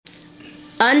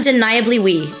Undeniably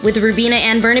We with Rubina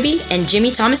Ann Burnaby and Jimmy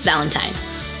Thomas Valentine.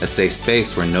 A safe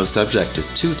space where no subject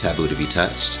is too taboo to be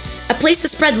touched. A place to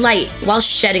spread light while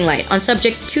shedding light on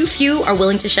subjects too few are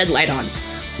willing to shed light on.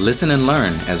 Listen and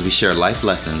learn as we share life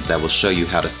lessons that will show you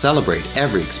how to celebrate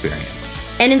every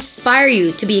experience. And inspire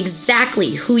you to be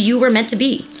exactly who you were meant to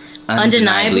be.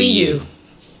 Undeniably you.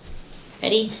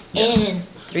 Ready? Yes. In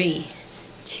 3,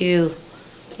 2,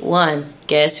 1.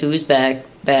 Guess who's back?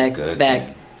 Back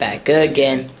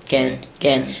again.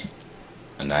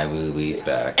 Undeniably We's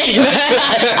back.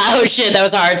 Oh shit, that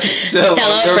was hard. Tell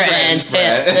a friend.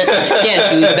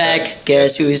 Guess who's back?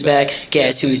 Guess who's back?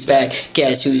 Guess who's back?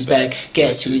 Guess who's back?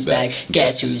 Guess who's back?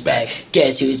 Guess who's back?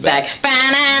 Guess who's back?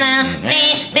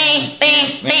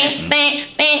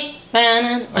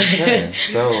 Okay,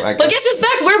 so I guess, but guess who's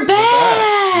back? We're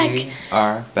back. We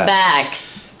are back. Back.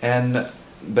 And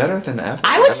better than ever.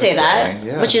 I would say that,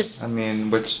 yeah. which is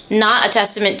not a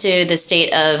testament to the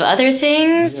state of other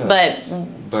things, yes.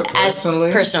 but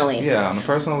personally. Yeah, on a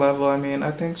personal level, I mean,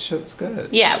 I think shit's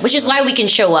good. Yeah, which is why we can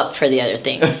show up for the other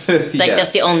things. Like, yeah.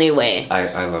 That's the only way.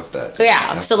 I love that. Yeah,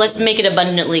 Absolutely. so let's make it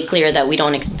abundantly clear that we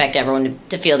don't expect everyone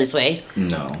to feel this way.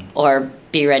 No. Or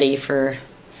be ready for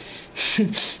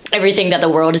everything that the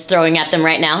world is throwing at them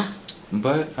right now.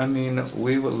 But, I mean,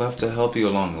 we would love to help you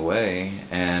along the way.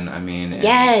 And, I mean...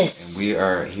 Yes! And we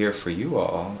are here for you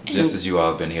all, just as you all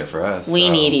have been here for us. We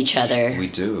need each other. We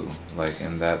do. Like,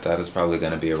 and that is probably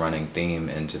going to be a running theme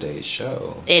in today's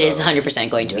show. It is 100%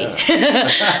 going to be.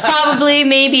 Probably,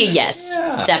 maybe, yes.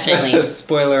 Yeah. Definitely.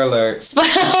 Spoiler alert.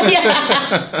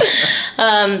 Yeah.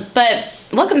 But,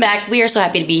 welcome back. We are so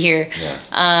happy to be here. Yes.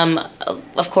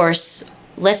 Of course,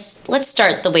 let's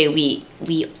start the way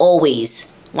we always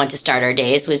want to start our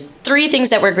days with 3 things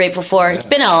that we're grateful for. Yes. It's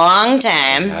been a long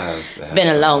time. It's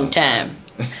been a long time.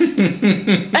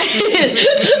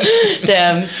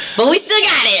 Damn. But we still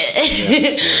got it.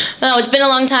 Yes. No, it's been a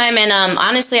long time, and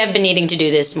honestly, I've been needing to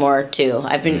do this more too.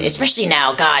 I've been, especially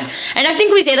now, God. And I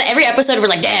think we say that every episode. We're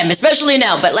like, damn, especially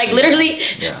now. But like, literally,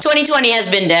 2020 has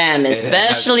been damn,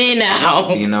 especially now.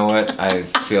 You know what? I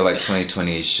feel like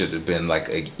 2020 should have been like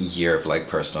a year of like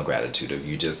personal gratitude of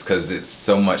you, just because it's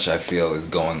so much I feel is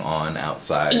going on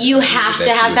outside. You have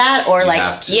to have that, or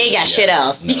like, you got shit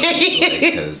else.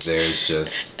 Because there's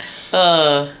just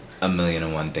a million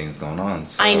and one things going on.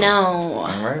 So. I know.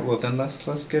 All right, well then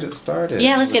let's get it started.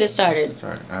 Yeah, let's get it started.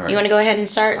 All right. You want to go ahead and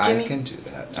start, Jimmy? I can do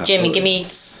that. Absolutely. Jimmy, give me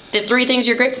the 3 things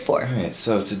you're grateful for. All right,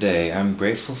 so today I'm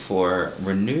grateful for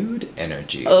renewed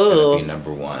energy. It's gonna be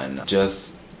number 1.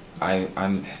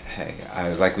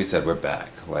 Like we said, we're back.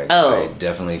 Like, I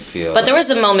definitely feel. But there was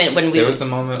a moment when there was a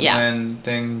moment when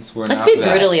things were. Let's be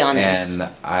brutally honest.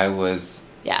 And I was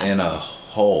in a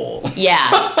hole. Yeah,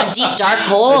 a deep dark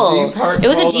hole. It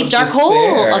was a deep dark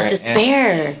hole of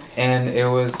despair. And it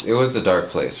was a dark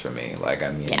place for me. Like,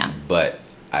 I mean, but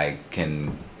I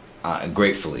can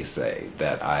gratefully say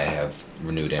that I have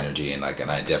renewed energy, and I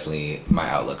definitely, my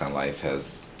outlook on life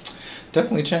has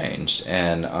definitely changed,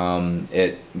 and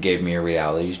it gave me a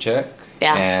reality check.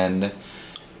 Yeah. And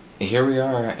here we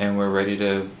are, and we're ready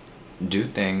to do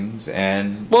things,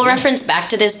 and we'll reference back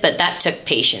to this, but that took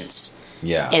patience.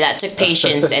 Yeah, that took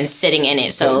patience and sitting in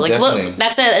it. So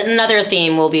that's another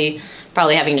theme we'll be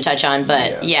probably having to touch on.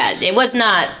 But it was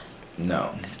not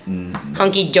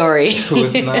hunky dory. It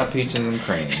was not peaches and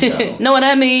cream. No. Know what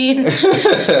I mean?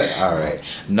 All right.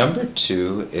 Number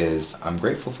 2 is I'm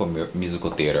grateful for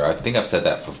musical theater. I think I've said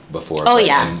that before. Oh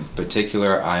yeah. In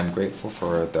particular, I'm grateful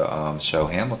for the show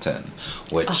Hamilton,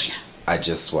 which I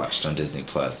just watched on Disney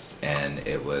Plus, and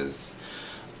it was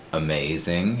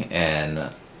amazing,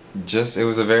 and it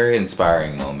was a very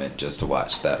inspiring moment just to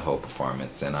watch that whole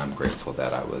performance, and I'm grateful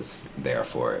that I was there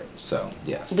for it. So,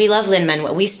 yes. We love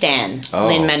Lin-Manuel. We stan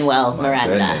Lin-Manuel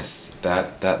Miranda. Goodness.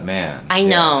 That man. I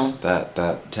know.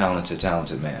 That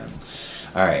talented man.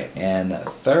 All right, and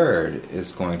 3rd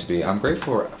is going to be I'm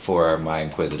grateful for my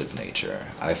inquisitive nature.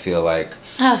 I feel like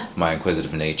my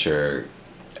inquisitive nature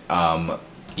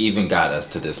even got us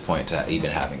to this point to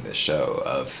even having this show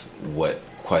of what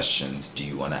questions do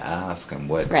you want to ask, and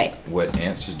what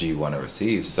answers do you want to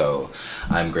receive. So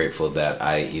I'm grateful that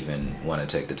I even want to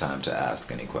take the time to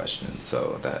ask any questions.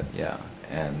 So that,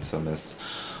 and so Miss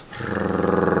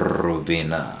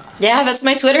Rubina. Yeah, that's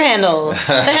my Twitter handle.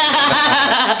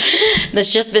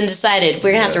 That's just been decided.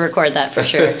 We're gonna have to record that for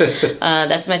sure.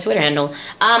 That's my Twitter handle.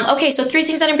 Okay, so 3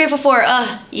 things that I'm grateful for.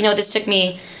 This took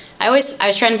me. I was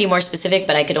trying to be more specific,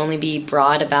 but I could only be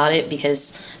broad about it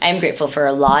because I am grateful for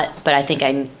a lot. But I think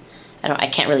I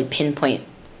can't really pinpoint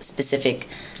specific.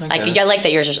 Okay. I like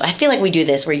that yours is. I feel like we do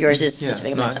this where yours is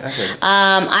specific. No, I get it.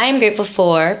 I am grateful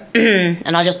for,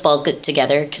 and I'll just bulk it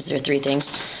together because there are 3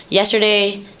 things: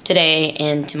 yesterday, today,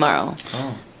 and tomorrow.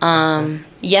 Oh.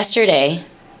 Yesterday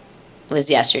was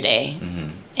yesterday,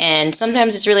 and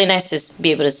sometimes it's really nice to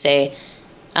be able to say,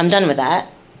 "I'm done with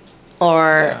that,"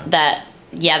 or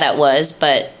that was,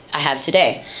 but I have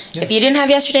today. Yeah. If you didn't have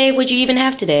yesterday, would you even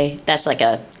have today? That's like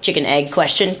a chicken egg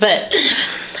question, but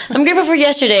I'm grateful for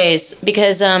yesterdays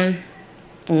because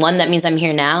 1, that means I'm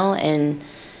here now, and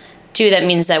 2, that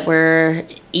means that we're,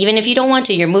 even if you don't want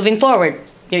to, you're moving forward.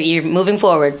 You're moving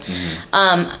forward.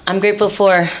 I'm grateful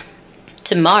for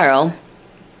tomorrow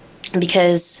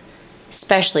because,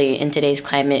 especially in today's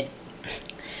climate,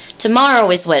 tomorrow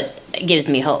is what gives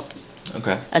me hope.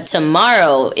 Okay.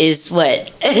 Tomorrow is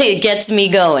what gets me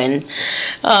going,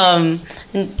 and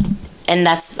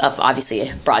that's obviously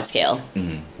a broad scale.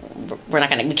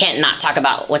 We can't not talk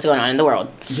about what's going on in the world.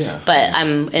 Yeah. But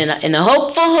I'm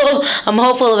I'm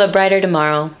hopeful of a brighter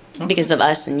tomorrow because of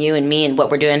us and you and me and what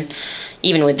we're doing,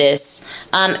 even with this.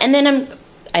 And then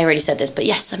I already said this, but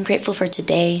yes, I'm grateful for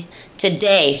today,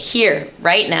 here,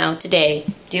 right now, today,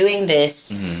 doing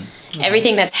this.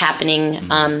 Everything that's happening,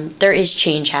 there is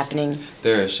change happening.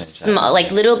 There is change small,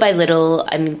 like little by little.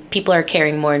 I mean, people are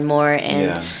caring more and more,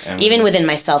 and even within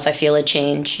myself, I feel a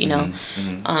change. You know,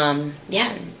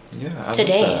 Yeah, I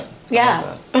today, love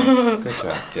that. Good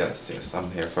job. Yes, I'm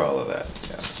here for all of that.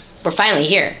 Yes, we're finally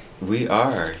here. We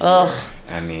are. Oh,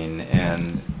 I mean,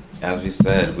 and as we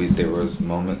said, there was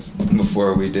moments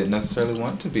before we didn't necessarily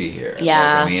want to be here.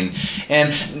 Yeah. Like, I mean,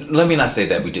 and let me not say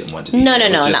that we didn't want to be no, here.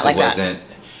 No, not like that.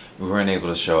 We weren't able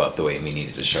to show up the way we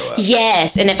needed to show up.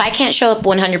 Yes, and if I can't show up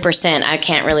 100%, I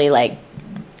can't really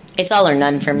it's all or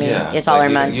none for me. Yeah, it's all or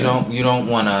none. We don't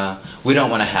want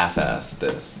to half-ass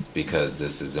this because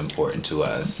this is important to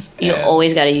us. You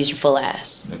always got to use your full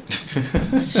ass.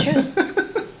 That's true.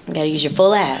 You got to use your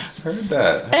full ass. Heard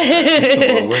that.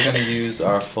 Well, we're going to use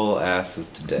our full asses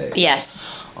today.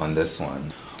 Yes. On this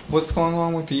one. What's going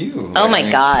on with you? Oh my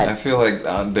God. I feel like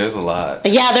there's a lot.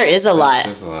 Yeah, there is a lot.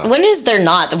 There's a lot. When is there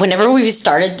not? When we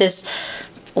started this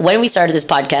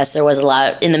podcast, there was a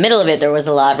lot. In the middle of it, there was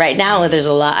a lot. Right now, there's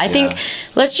a lot. I think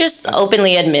let's just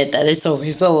openly admit that there's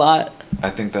always a lot. I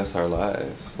think that's our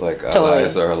lives. Like, our totally.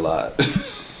 lives are a lot.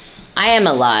 I am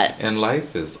a lot. And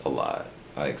life is a lot.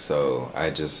 Like, so I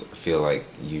just feel like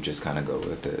you just kind of go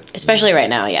with it. Especially right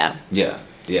now, yeah. Yeah.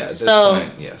 Yeah, at this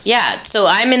point, yes. Yeah, so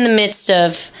I'm in the midst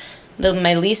of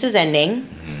my lease is ending.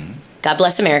 God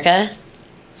bless America.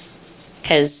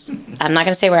 Because I'm not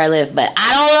going to say where I live, but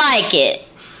I don't like it.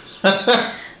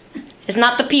 It's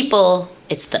not the people,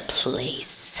 it's the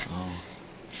place. Oh.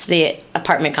 It's the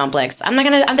apartment complex.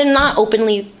 They're not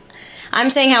openly,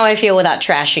 I'm saying how I feel without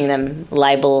trashing them.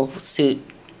 Libel suit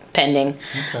pending.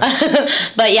 Okay.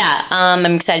 But yeah, I'm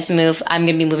excited to move. I'm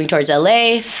going to be moving towards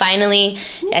LA. Finally,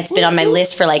 it's been on my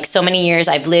list for like so many years.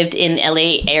 I've lived in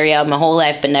LA area my whole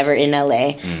life, but never in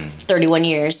LA. 31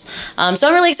 years. So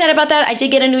I'm really excited about that. I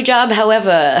did get a new job.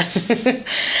 However,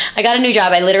 I got a new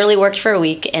job. I literally worked for a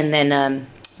week and then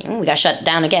we got shut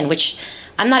down again, which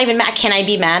I'm not even mad. Can I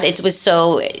be mad? It was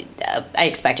so, I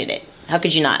expected it. How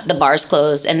could you not? The bars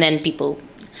closed and then people...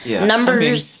 Yeah,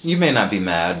 numbers. I mean, you may not be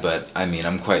mad, but I mean,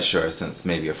 I'm quite sure since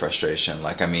maybe a frustration.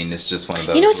 Like, I mean, it's just one of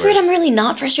those. You know what's weird? I'm really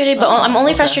not frustrated, but I'm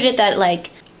only frustrated that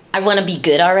like I want to be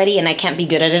good already, and I can't be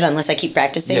good at it unless I keep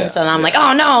practicing. Yeah, so now I'm like,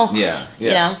 oh no. Yeah. You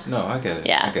know. No, I get it.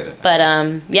 Yeah. I get it. But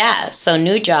yeah. So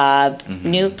new job,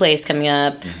 new place coming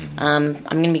up. I'm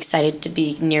gonna be excited to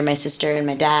be near my sister and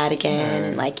my dad again,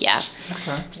 and like Okay.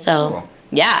 So cool.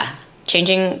 Yeah,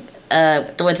 changing.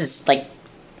 What's this like?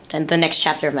 The next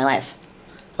chapter of my life.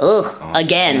 Ugh,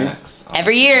 again.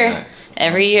 Every year.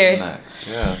 Every year.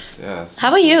 Yes. How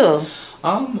about you?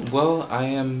 Well, I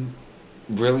am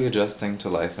really adjusting to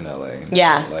life in LA.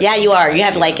 Yeah. Like, yeah, you are. You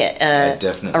have like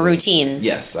definitely a routine.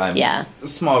 Yes, a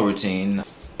small routine.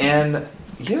 And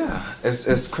yeah,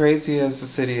 as crazy as the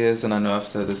city is, and I know I've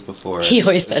said this before, he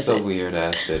always says it's a weird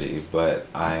ass city, but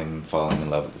I'm falling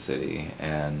in love with the city,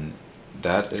 and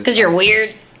that is because you're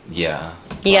weird. Yeah.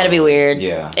 You gotta be weird.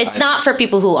 Yeah. It's not for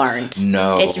people who aren't.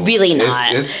 No. It's really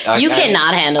not. You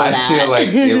cannot handle that. I feel like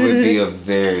it would be a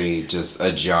very, just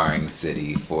a jarring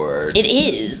city for... It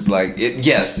is. Like,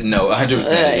 yes, no, 100%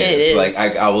 it is.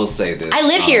 Like, I will say this. I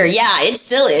live here, yeah, it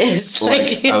still is.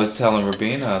 Like, I was telling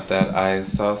Rabina that I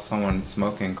saw someone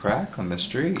smoking crack on the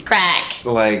street. Crack.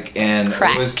 Like, and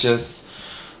it was just...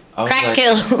 Crack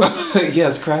kills.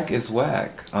 Yes, crack is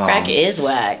whack. Crack is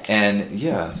whack. And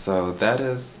yeah, so that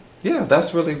is yeah,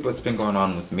 that's really what's been going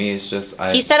on with me. It's just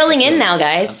he's settling in now,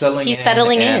 guys. He's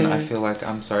settling in. And I feel like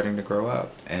I'm starting to grow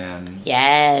up, and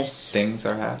yes, things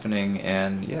are happening,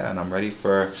 and and I'm ready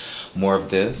for more of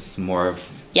this, more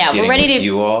of we're ready to.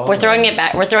 You all. We're throwing it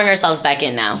back. We're throwing ourselves back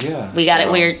in now. Yeah, we got it.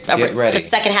 We're ready. The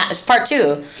second half. It's part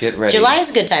 2. Get ready. July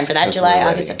is a good time for that. Because July,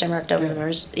 we're August, ready. September, October,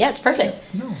 November. Yeah, it's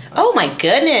perfect. No. Oh my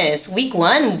goodness, week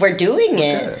 1, we're doing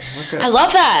it. We're good. I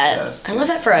love that. Yes, I love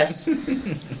that for us.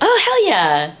 Oh hell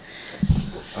yeah.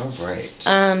 All right.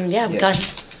 Yeah, God.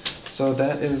 So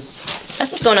that's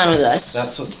what's going on with us.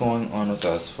 That's what's going on with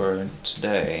us for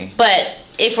today. But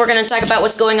if we're gonna talk about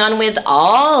what's going on with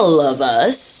all of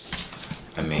us,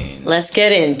 I mean, let's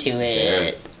get into it.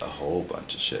 There's a whole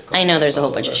bunch of shit going on. I know there's a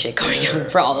whole bunch of shit going on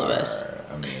for all of us.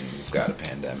 I mean, we've got a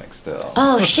pandemic still.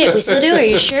 Oh shit, we still do? Are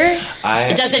you sure?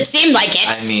 It doesn't seem like it.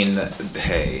 I mean,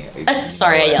 hey.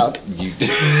 Sorry, I yelled. You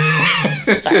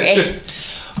Sorry.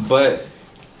 But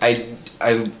I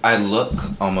look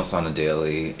almost on a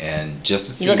daily, and just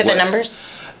to see. You look at the numbers?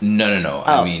 No.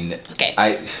 Oh, I mean, okay.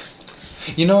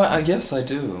 You know what? Yes, I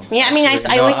do. Yeah, I mean, I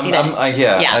always see that.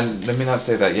 Yeah. Let me not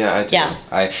say that. Yeah, I do. Yeah.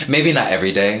 Maybe not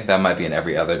every day. That might be an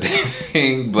every other day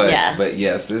thing. But but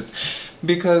yes, it's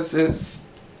because it's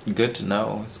good to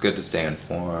know. It's good to stay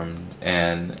informed,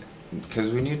 and because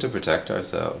we need to protect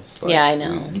ourselves. Yeah, I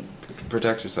know.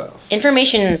 Protect yourself.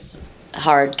 Information's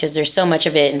hard because there's so much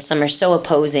of it, and some are so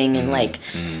opposing, and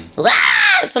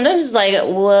sometimes it's like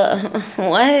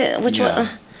what? Which one?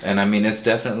 And I mean, it's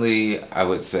definitely, I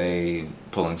would say,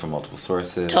 pulling from multiple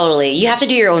sources. Totally. You have to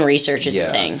do your own research is the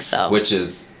thing. So, which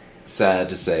is sad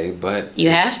to say, but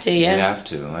you have to, You have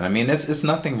to. And I mean, it's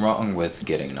nothing wrong with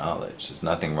getting knowledge. There's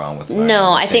nothing wrong with learning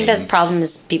I think that the problem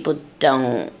is people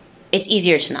don't, it's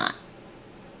easier to not.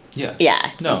 Yeah. Yeah,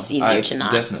 it's easier to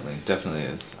not. Definitely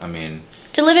is. I mean,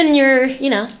 to live in your,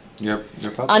 your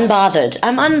public. Unbothered.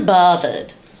 I'm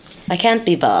unbothered. I can't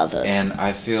be bothered. And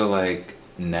I feel like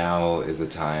now is a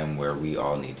time where we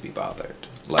all need to be bothered.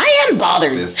 Like, I am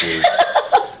bothered. This is...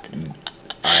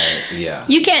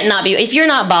 You can't not be... If you're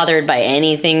not bothered by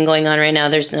anything going on right now,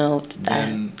 there's no...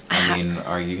 Then, I mean,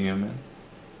 are you human?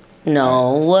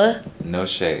 No. No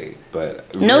shade,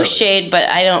 but... No really, shade, but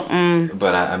I don't...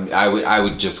 But I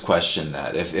would just question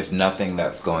that. If nothing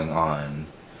that's going on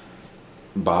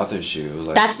bothers you...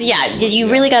 Like, that's... Yeah, you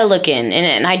really got to look in.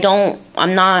 And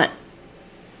I'm not...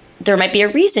 There might be a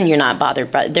reason you're not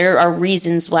bothered, but there are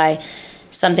reasons why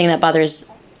something that bothers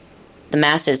the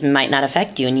masses might not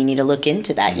affect you, and you need to look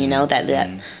into that. You know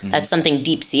that's something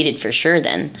deep seated for sure.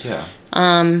 Then,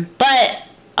 but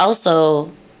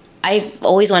also, I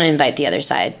always want to invite the other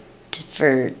side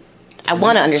I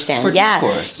want to understand.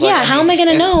 Discourse. How am I going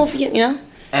to know? If you know.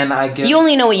 And I guess you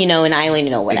only know what you know, and I only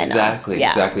know what I know. Exactly.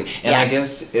 And I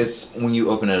guess it's when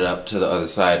you open it up to the other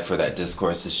side for that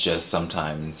discourse. It's just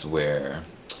sometimes where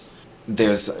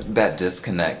there's that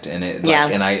disconnect in it,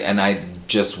 and I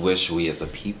just wish we as a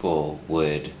people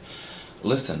would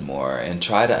listen more and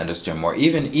try to understand more,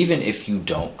 even if you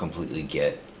don't completely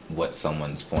get what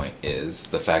someone's point is,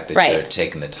 the fact that you're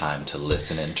taking the time to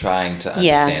listen and trying to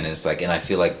understand. And it's like, and I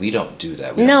feel like we don't do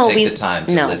that. We don't take the time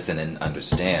to listen and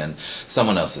understand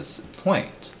someone else's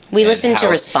point. We listen to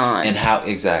respond. And how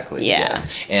exactly.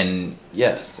 Yes. And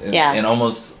and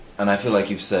almost. And I feel like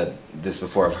you've said this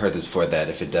before. I've heard this before, that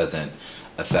if it doesn't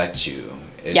affect you,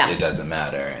 it doesn't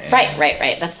matter. And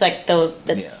right. That's like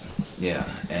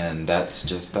and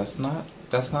that's not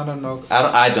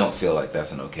I don't feel like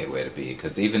that's an okay way to be,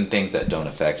 because even things that don't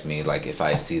affect me, like if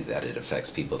I see that it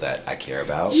affects people that I care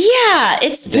about. Yeah,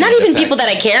 it's not even people that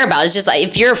I care about. It's just like,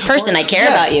 if you're a person, I care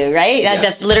about you, right?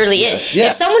 That's literally it.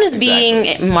 If someone is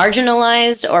being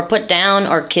marginalized or put down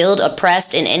or killed,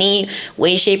 oppressed in any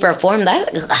way, shape, or form, it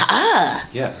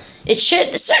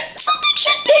should, something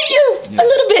should hit you a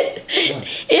little bit.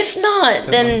 If not,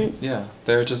 then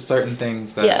there are just certain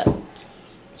things that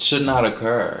should not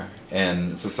occur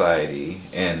in society,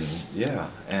 and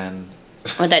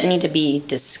or that need to be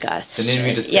discussed. That need to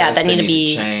be discussed. Yeah, that need to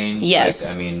be changed.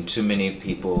 Yes, I mean, too many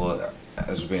people,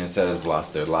 as being said, have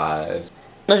lost their lives.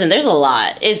 Listen, there's a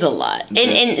lot. It's a lot,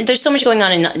 and there's so much going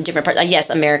on in different parts. Yes,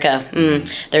 America.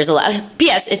 There's a lot.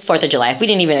 P.S. It's 4th of July. We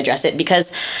didn't even address it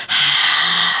because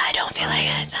I don't feel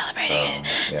like celebrating it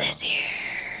this year.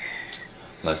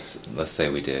 Let's say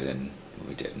we did and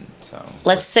we didn't. So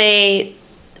let's say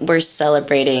we're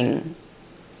celebrating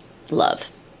love.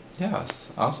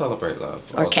 Yes, I'll celebrate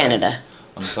love. Or Canada.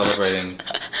 I'm celebrating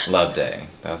Love Day.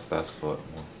 That's what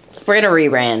we're gonna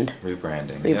rebrand.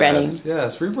 Rebranding.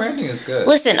 Yes, rebranding is good.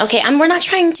 Listen, okay, we're not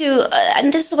trying to.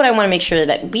 And this is what I want to make sure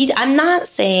that I'm not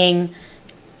saying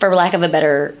for lack of a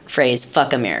better phrase,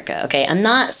 fuck America. Okay, I'm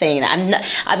not saying that.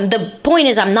 The point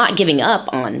is, I'm not giving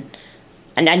up on.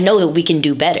 And I know that we can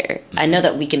do better. I know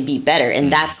that we can be better,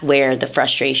 and that's where the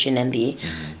frustration and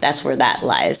that's where that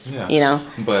lies. Yeah. You know.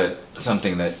 But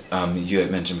something that you had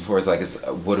mentioned before is like,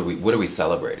 what are we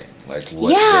celebrating? Like,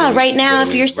 what, right now,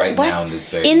 if you're now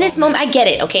in this moment, I get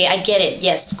it. Okay, I get it.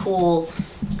 Yes, cool.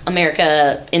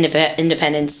 America,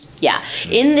 independence. Yeah.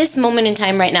 In this moment in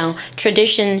time, right now,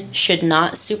 tradition should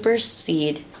not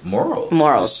supersede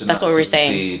morals. That's what we're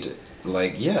saying.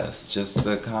 Like, yes, just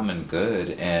the common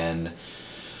good and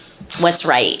what's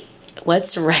right.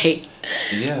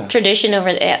 Yeah. Tradition over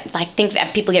I think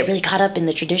that people get really caught up in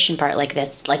the tradition part, like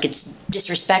that's like it's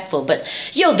disrespectful. But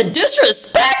the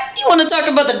disrespect. You want to talk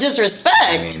about the disrespect?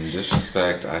 I mean,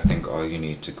 disrespect. I think all you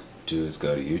need to do is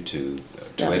go to YouTube,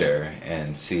 Twitter,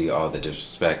 and see all the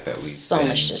disrespect that we've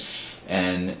much.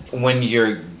 And when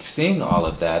you're seeing all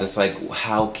of that, it's like,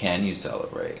 how can you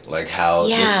celebrate? Like, how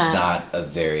it's not a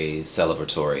very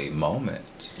celebratory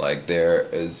moment. Like,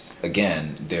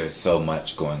 there's so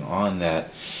much going on that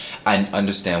I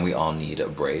understand we all need a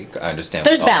break. I understand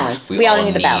there's balance. We all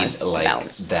need the balance. Like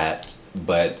balance. that,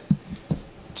 but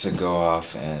to go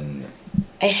off and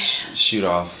shoot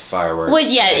off fireworks. Well,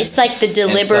 yeah, it's like the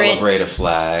deliberate. Celebrate a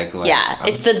flag. Like,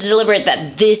 it's the deliberate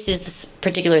that this is this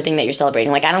particular thing that you're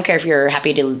celebrating. Like, I don't care if you're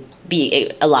happy to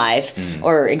be alive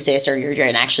or exist, or you're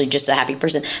actually just a happy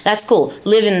person. That's cool.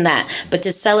 Live in that. But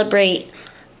to celebrate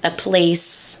a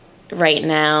place right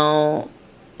now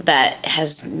that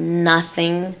has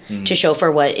nothing to show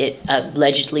for what it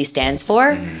allegedly stands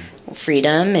for.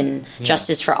 Freedom and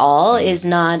justice for all is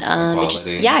not.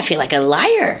 I feel like a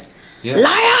liar. Yeah.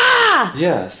 Liar!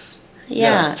 Yes.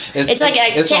 Yeah. Yes. It's like I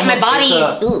can't. My body.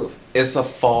 It's a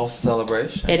false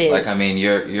celebration. It is. Like, I mean,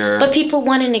 you're. But people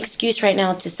want an excuse right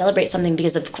now to celebrate something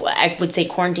because of. I would say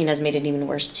quarantine has made it even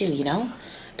worse too. You know,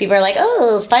 people are like,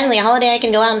 "Oh, it's finally a holiday I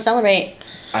can go out and celebrate."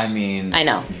 I mean. I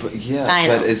know. But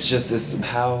but it's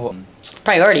how.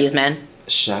 Priorities, man.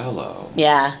 Shallow.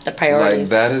 Yeah, the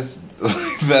priorities. Like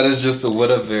that is just what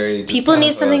a very. People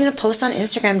need something to post on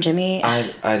Instagram, Jimmy.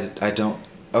 I don't.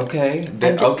 Okay.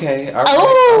 Okay.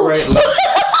 All right.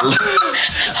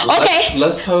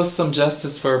 Let's post some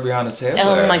justice for Breonna Taylor.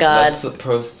 Oh my God. Let's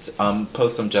post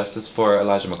some justice for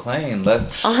Elijah McClain.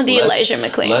 Elijah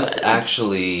McClain. Let's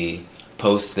actually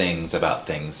post things about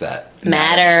things that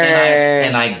matter.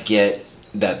 And I get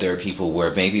that there are people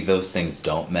where maybe those things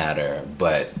don't matter,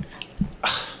 but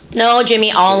no,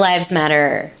 Jimmy, all lives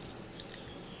matter.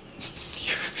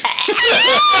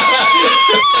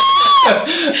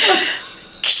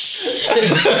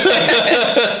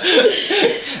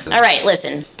 All right,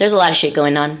 listen, there's a lot of shit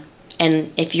going on,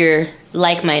 and if you're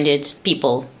like-minded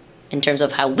people in terms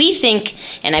of how we think,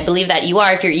 and I believe that you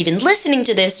are if you're even listening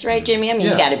to this, right, Jimmy? I mean,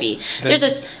 you gotta be. There's a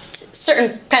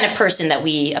certain kind of person that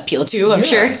we appeal to, I'm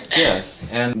sure. Yes,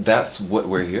 and that's what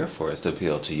we're here for, is to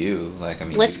appeal to you. Like, I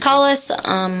mean, let's call us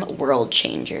world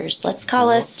changers. Let's call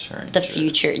us the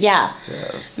future. Yeah,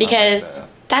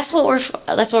 because that's what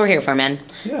we're here for, man.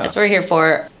 Yeah. That's what we're here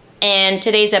for. And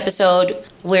today's episode,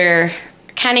 we're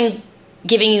kind of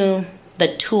giving you the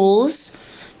tools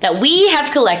that we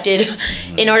have collected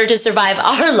in order to survive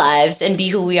our lives and be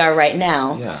who we are right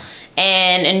now. Yeah.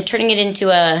 And turning it into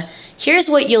a, here's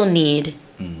what you'll need.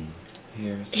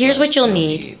 Here's what you'll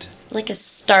need. Like a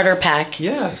starter pack.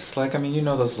 Yes. Like, I mean, you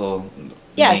know those little...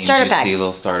 starter pack.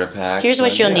 Little starter packs. Here's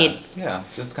what you'll need. Yeah.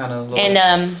 Just kind of little...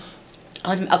 And,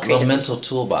 I'll create a mental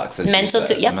toolbox. A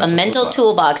mental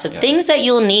toolbox of things that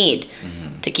you'll need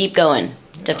to keep going,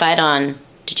 to fight on,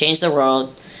 to change the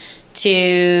world,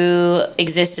 to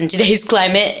exist in today's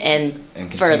climate and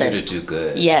further. Continue to do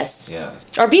good. Yes. Yeah.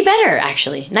 Or be better,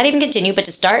 actually. Not even continue, but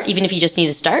to start, even if you just need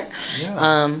to start.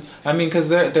 Yeah. I mean, because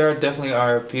there definitely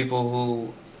are people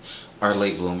who are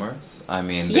late bloomers. I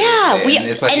mean,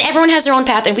 and everyone has their own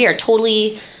path, and we are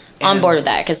totally on board with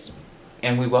that,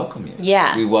 and we welcome you.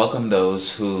 Yeah. We welcome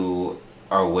those who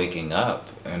are waking up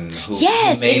and who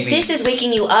if this is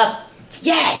waking you up,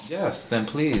 yes, then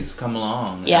please come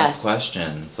along and ask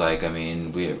questions. Like, I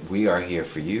mean, we are here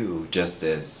for you just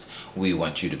as we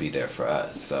want you to be there for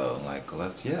us. So, like,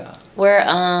 we're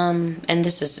and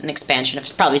this is an expansion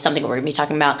of probably something we're gonna be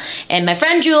talking about. And my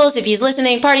friend Jules, if he's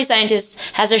listening, Party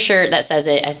Scientist, has a shirt that says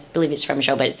it. I believe it's from a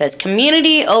show, but it says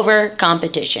 "Community over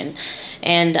competition."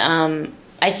 And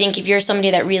I think if you're somebody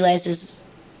that realizes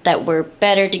that we're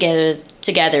better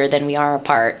together than we are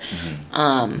apart,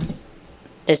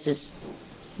 this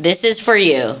is for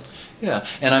you. Yeah,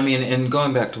 and I mean, and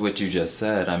going back to what you just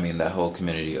said, I mean, that whole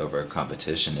community over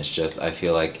competition is just, I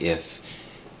feel like if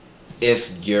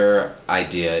your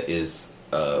idea is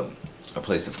a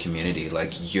place of community,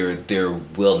 like there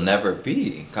will never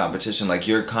be competition. Like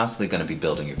you're constantly going to be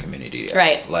building your community,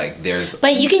 right? Like there's,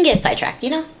 but you can get sidetracked,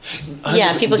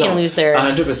 Yeah, people can lose their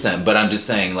 100%. But I'm just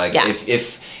saying, like,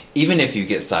 if even if you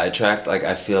get sidetracked, like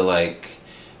I feel like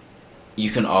you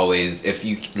can always, if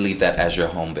you leave that as your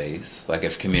home base, like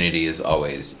if community is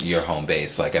always your home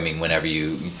base, like I mean, whenever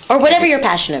you or whatever you're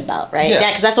passionate about, right? Yeah,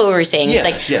 because that's what we were saying. It's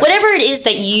like whatever it is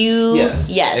that you, yes,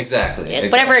 exactly,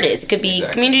 whatever it is. It could be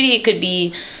community. It could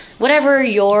be whatever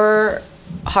your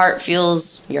heart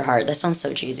feels. Your heart. That sounds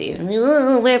so cheesy.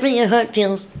 Wherever your heart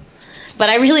feels, but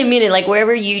I really mean it. Like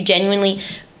wherever you genuinely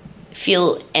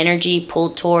feel energy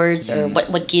pulled towards, or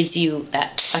what gives you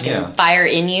that fucking fire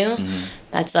in you.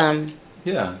 That's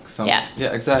Yeah,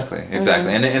 exactly.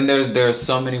 And there are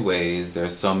so many ways.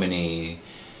 There's so many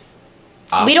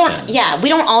options. We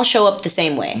don't all show up the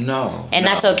same way. No, and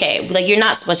that's okay. Like you're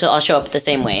not supposed to all show up the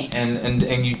same way.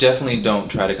 And you definitely don't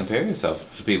try to compare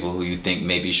yourself to people who you think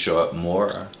maybe show up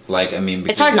more. Like I mean,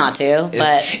 it's hard not to,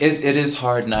 but it is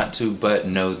hard not to. But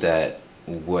know that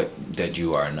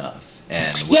you are enough.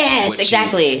 And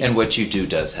exactly. And what you do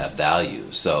does have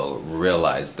value. So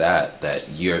realize that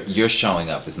you're showing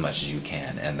up as much as you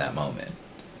can in that moment.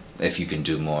 If you can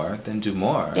do more, then do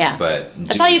more. Yeah. But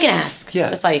that's all you can ask. Yeah.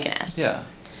 That's all you can ask. Yeah.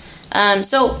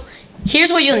 So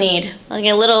here's what you'll need. Like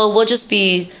I'll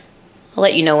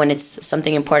let you know when it's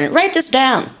something important. Write this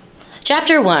down.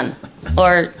 Chapter 1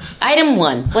 or item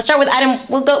 1. Let's start with item.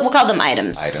 We'll call them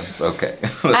items. Items. Okay.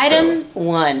 Item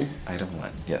 1. Item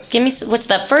 1. Yes. Give me what's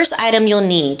the first item you'll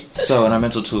need. So in our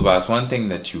mental toolbox, one thing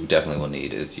that you definitely will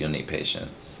need is you'll need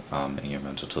patience in your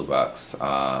mental toolbox.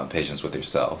 Patience with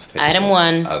yourself. Item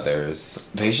 1. With others.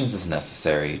 Patience is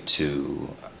necessary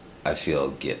to, I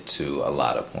feel, get to a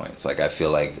lot of points. Like I feel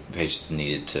like patience is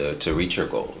needed to reach your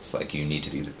goals. Like you need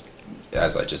to be,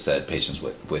 as I just said, patience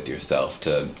with yourself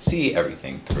to see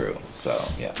everything through. So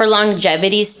yeah. For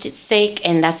longevity's sake,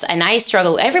 and I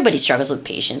struggle. Everybody struggles with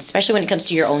patience, especially when it comes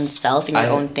to your own self and your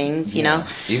own things. You know.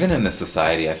 Even in the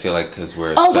society, I feel like because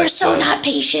we're so not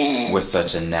patient. We're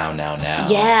such a now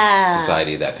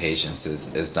society that patience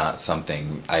is not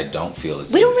something I don't feel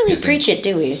is. We don't really preach it,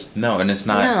 do we? No, and it's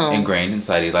not ingrained in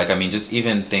society. Like I mean, just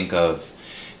even think of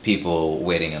people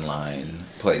waiting in line.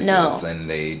 Places and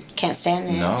they can't stand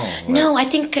it. No, I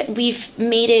think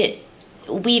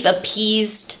we've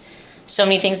appeased so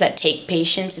many things that take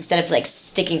patience instead of like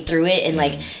sticking through it and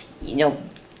like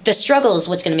the struggle is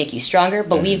what's going to make you stronger,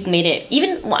 but we've made it,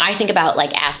 even when I think about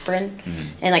like aspirin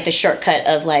and like the shortcut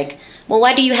of like, well,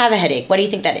 why do you have a headache? What do you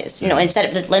think that is?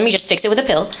 Instead of let me just fix it with a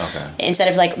pill. Okay. Instead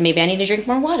of like, maybe I need to drink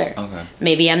more water. Okay.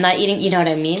 Maybe I'm not eating, you know what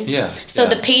I mean? Yeah. So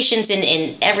the patience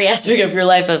in every aspect of your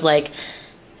life of like,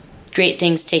 great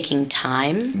things taking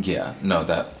time. Yeah, no,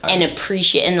 and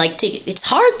appreciate and like it's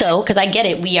hard though because I get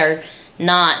it. We are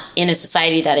not in a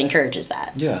society that encourages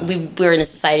that. Yeah, we're in a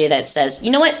society that says,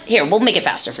 you know what? Here, we'll make it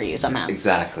faster for you somehow.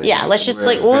 Exactly. Yeah, let's just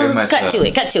cut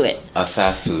to it. A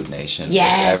fast food nation.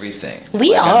 Yes, with everything.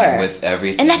 We are with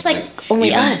everything, and that's like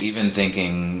only us. Even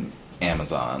thinking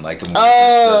Amazon, like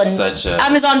such a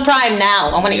Amazon Prime now.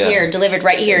 I want to hear delivered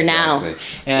right here now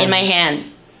in my hand.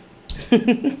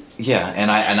 Yeah, and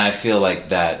I feel like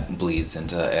that bleeds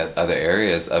into other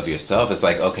areas of yourself. It's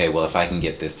like, okay, well, if I can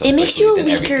get this, it makes you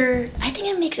weaker. I think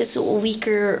it makes us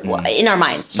weaker in our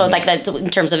minds. So, like that, in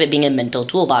terms of it being a mental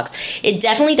toolbox, it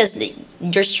definitely does.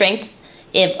 Your strength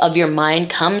of your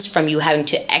mind comes from you having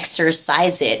to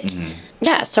exercise it.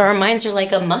 Yeah, so our minds are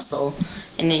like a muscle,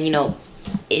 and then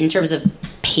in terms of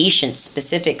patience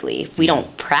specifically, if we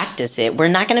don't practice it, we're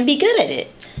not going to be good at it.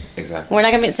 Exactly. We're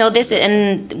not going to be. So this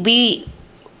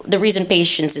the reason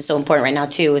patience is so important right now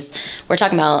too is we're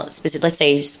talking about let's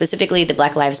say specifically the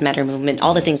Black Lives Matter movement,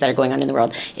 all the things that are going on in the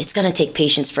world. It's going to take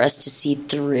patience for us to see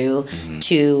through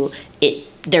to it.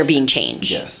 There being change.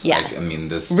 Yes. Yeah. Like, I mean,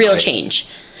 this real change.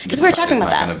 Because we were talking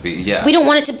about that. We don't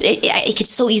want it to. It could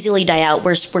so easily die out.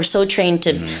 We're so trained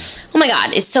to. Oh my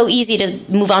God! It's so easy to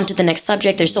move on to the next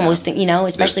subject. There's so much thing,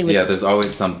 especially with. Yeah, there's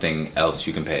always something else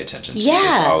you can pay attention to.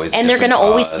 Yeah, and they're gonna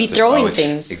always be throwing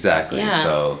things. Exactly. Yeah.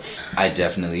 So I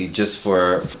definitely, just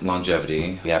for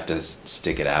longevity, we have to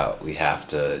stick it out. We have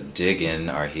to dig in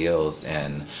our heels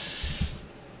and.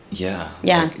 Yeah.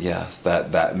 Yeah. Yes.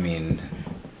 That I mean.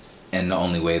 And the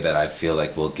only way that I feel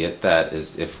like we'll get that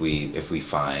is if we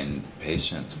find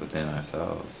patience within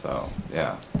ourselves. So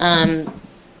yeah.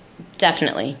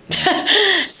 Definitely.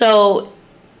 So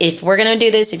if we're gonna do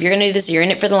this, if you're gonna do this, you're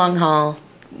in it for the long haul.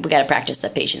 We gotta practice the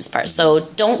patience part. So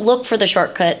don't look for the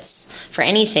shortcuts for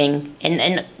anything,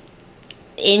 and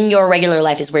in your regular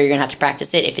life is where you're gonna have to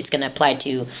practice it if it's gonna apply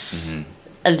to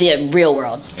the real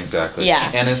world. Exactly.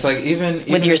 Yeah. And it's like even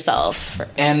with yourself.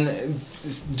 And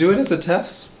do it as a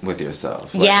test with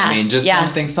yourself. Like, yeah. I mean, just yeah.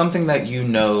 something that you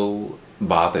know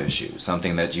bothers you,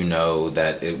 something that you know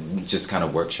that it just kind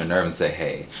of works your nerve, and say,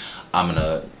 hey, I'm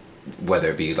gonna, whether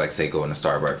it be like, say, going to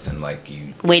Starbucks and like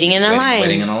you waiting in a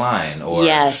line, or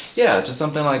yes, yeah, just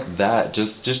something like that.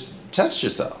 Just test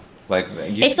yourself. Like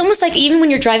it's almost like even when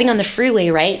you're driving on the freeway,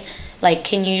 right? Like,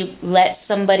 can you let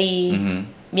somebody,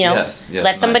 you know,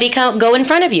 let somebody go in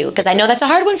front of you? Because I know that's a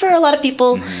hard one for a lot of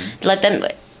people. Let them.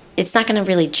 It's not going to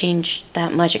really change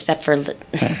that much, except for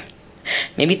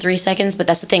maybe 3 seconds. But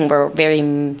that's the thing. We're very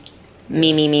me.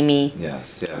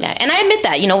 Yes. Yeah, and I admit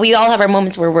that. You know, we all have our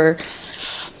moments where we're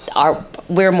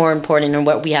more important, and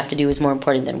what we have to do is more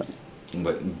important than.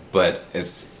 But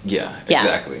it's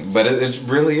exactly. But it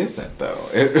really isn't, though.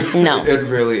 No, it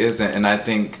really isn't. And I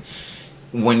think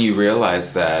when you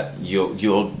realize that,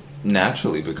 you'll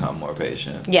naturally become more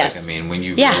patient. Yes. Like, I mean, when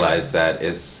you realize that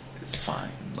it's fine.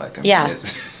 Like, I mean,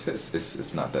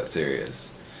 it's not that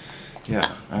serious. Yeah.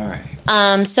 All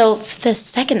right. So the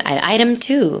second item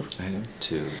 2. Item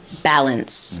 2.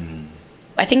 Balance.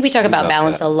 I think we talk about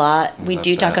balance a lot. We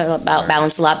do talk about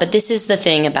balance a lot, but this is the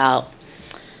thing about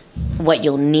what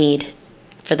you'll need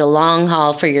for the long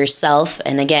haul for yourself,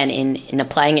 and again, in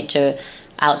applying it to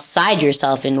outside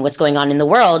yourself and what's going on in the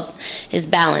world, is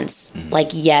balance. Like,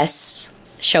 yes,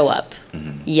 show up.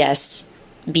 Yes,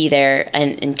 be there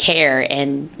and care,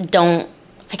 and don't,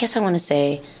 I guess I want to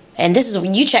say, and this is,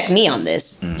 you check me on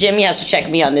this. Jimmy has to check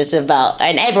me on this about,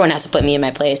 and everyone has to put me in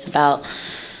my place about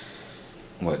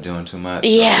what, doing too much?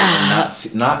 Yeah.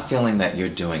 Not feeling that you're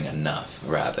doing enough,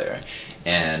 rather.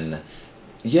 And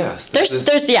yes,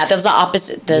 there's the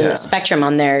opposite. The spectrum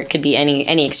on there could be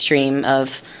any extreme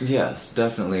of. Yes,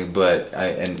 definitely. But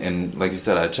and like you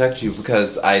said, I checked you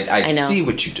because I see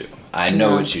what you do. I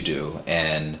know what you do,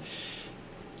 and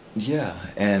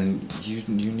and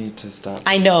you need to stop.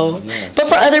 I know, but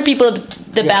for other people,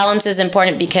 the balance is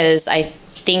important, because I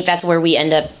think that's where we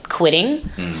end up quitting,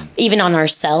 even on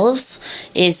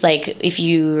ourselves. Is like, if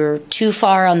you're too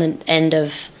far on the end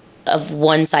of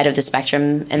one side of the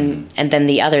spectrum and then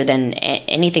the other, then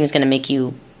anything's going to make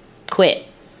you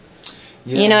quit.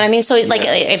 You know what I mean? So like,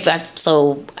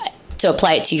 to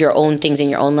apply it to your own things in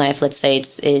your own life, let's say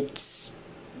it's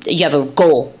you have a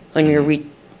goal on your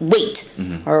weight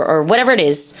or whatever it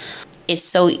is, it's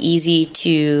so easy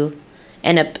to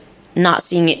end up not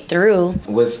seeing it through.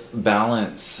 With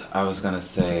balance, I was going to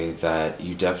say that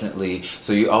you definitely,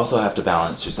 so you also have to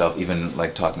balance yourself, even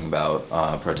like talking about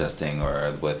protesting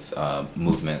or with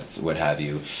movements, what have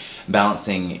you,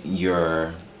 balancing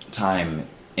your time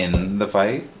in the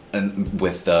fight and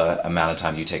with the amount of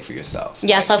time you take for yourself.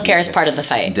 Yeah, self-care is part of the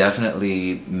fight.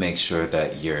 Definitely make sure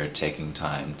that you're taking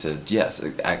time to,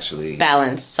 actually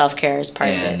balance. Self-care is part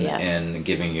of it, and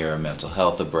giving your mental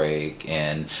health a break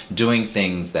and doing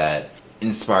things that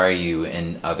inspire you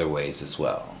in other ways as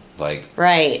well. Like,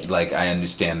 like, I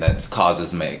understand that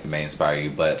causes may inspire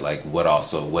you, but like, what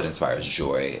inspires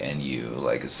joy in you?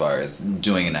 Like, as far as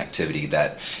doing an activity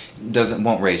that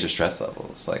won't raise your stress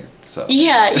levels, like, so.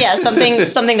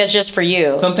 Something that's just for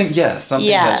you. Something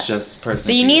that's just personal.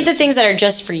 So you need the things that are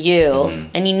just for you,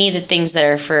 and you need the things that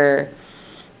are for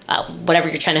whatever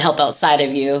you're trying to help outside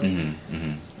of you.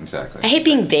 Exactly. I hate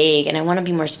being vague, and I want to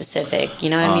be more specific.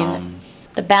 You know what I mean?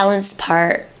 The balance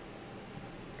part.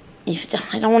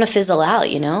 I don't want to fizzle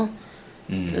out, you know?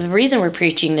 The reason we're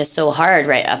preaching this so hard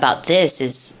about this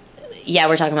is,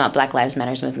 we're talking about Black Lives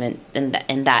Matters movement and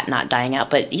that not dying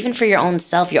out, but even for your own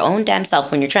self, your own damn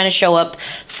self, when you're trying to show up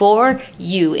for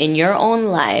you in your own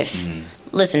life,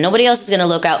 listen, nobody else is going to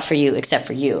look out for you except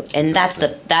for you. And that's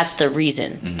the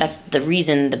reason. That's the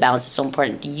reason the balance is so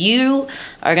important. You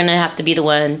are going to have to be the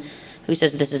one who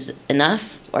says this is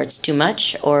enough, or it's too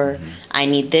much, or I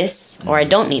need this, or I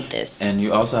don't need this. And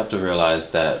you also have to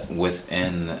realize that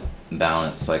within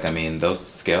balance, like, I mean, those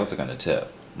scales are going to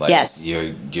tip. Like, yes.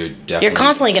 You're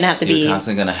constantly going to have to be... You're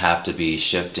constantly going to have to be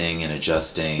shifting and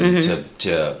adjusting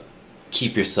to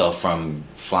keep yourself from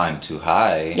flying too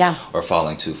high or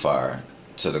falling too far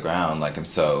to the ground. Like, and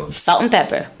so... Salt and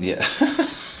pepper. Yeah.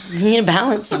 You need a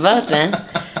balance of both, man.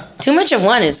 Too much of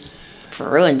one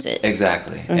ruins it.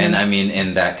 Exactly. And I mean,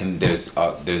 and that can, there's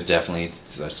definitely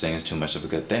such thing as too much of a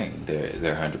good thing.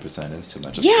 There 100% is too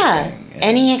much of a good thing. And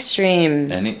any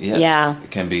extreme. It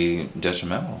can be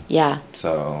detrimental. Yeah.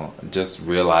 So just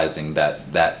realizing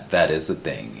that is a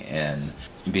thing, and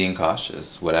being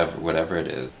cautious, whatever it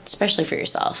is. Especially for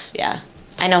yourself,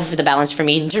 I know for the balance for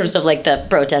me in terms of like the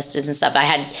protesters and stuff, I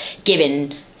had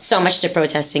given so much to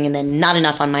protesting and then not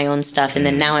enough on my own stuff, and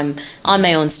then now I'm on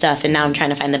my own stuff, and now I'm trying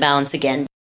to find the balance again.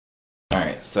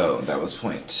 right, so that was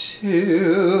point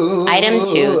 2. Item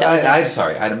 2.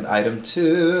 Sorry, item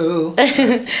 2.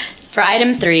 For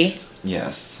item 3,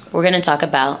 yes, we're going to talk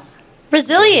about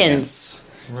resilience.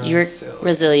 Your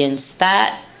resilience.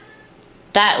 That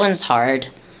one's hard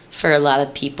for a lot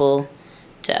of people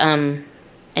to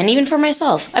and even for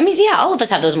myself. I mean, yeah, all of us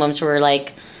have those moments where we're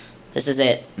like, this is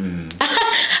it.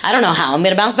 I don't know how I'm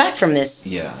going to bounce back from this.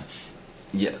 Yeah.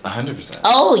 Yeah, 100%.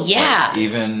 Oh, yeah. Like,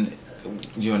 even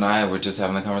you and I were just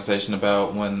having a conversation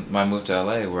about when I moved to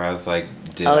LA, where I was like,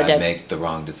 did I make the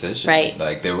wrong decision? Right.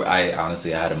 Like, I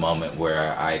honestly had a moment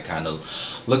where I kind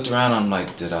of looked around and I'm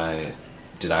like, did I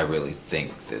really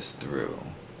think this through?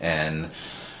 And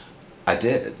I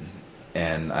did.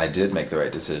 And I did make the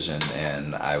right decision,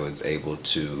 and I was able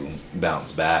to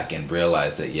bounce back and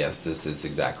realize that, yes, this is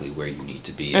exactly where you need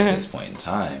to be at this point in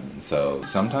time. So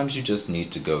sometimes you just need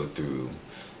to go through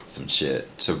some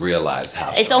shit to realize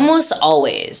how it's almost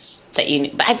always that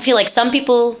you... I feel like some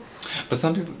people... But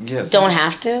some people, yes. Don't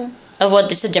have to. Oh, well,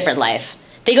 this is a different life.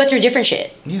 They go through different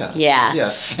shit. Yeah. Yeah.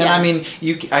 Yeah. And I mean,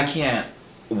 I can't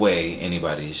weigh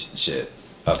anybody's shit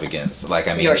up against, like,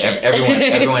 I mean,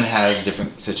 everyone has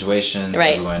different situations.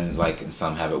 Right. Everyone, like,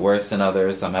 some have it worse than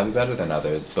others, some have it better than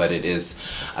others, but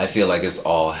I feel like it's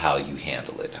all how you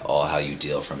handle it, all how you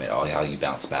deal from it, all how you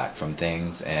bounce back from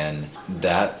things. And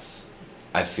that's,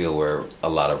 I feel, where a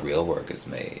lot of real work is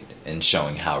made in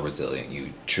showing how resilient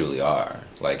you truly are,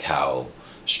 like how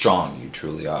strong you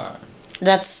truly are.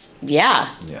 That's, yeah.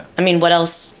 I mean, what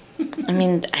else? I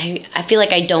mean, I feel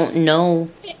like I don't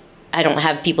know. I don't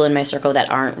have people in my circle that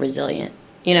aren't resilient.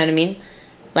 You know what I mean?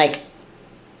 Like,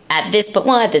 at this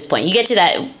point, you get to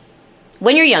that,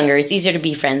 when you're younger, it's easier to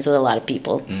be friends with a lot of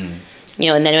people. You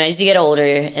know, and then as you get older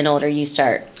and older, you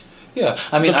start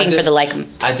I mean, looking for the like.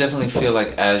 I definitely feel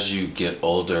like as you get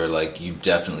older, like, you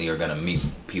definitely are going to meet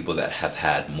people that have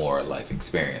had more life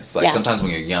experience. Like, sometimes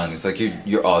when you're young, it's like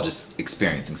you're all just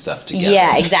experiencing stuff together.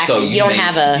 Yeah, exactly.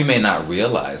 So you may not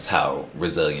realize how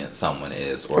resilient someone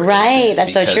is, or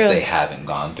that's so true, because they haven't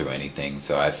gone through anything.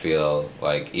 So I feel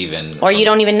like you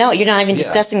don't even know. You're not even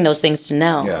discussing those things to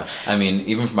know. Yeah, I mean,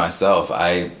 even for myself,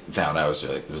 I found I was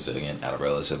really resilient at a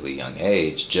relatively young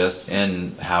age, just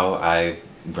in how I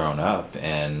grown up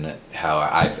and how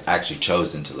I've actually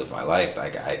chosen to live my life.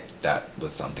 Like, that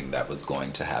was something that was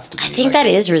going to have to be. I think that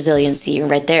is resiliency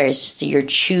right there. It's just you're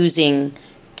choosing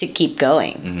to keep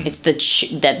going. It's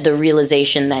the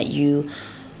realization that you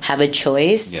have a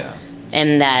choice,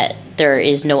 and that there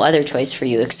is no other choice for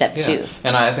you except to.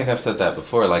 And I think I've said that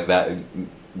before. Like, that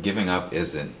giving up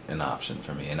isn't an option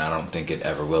for me, and I don't think it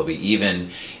ever will be. Even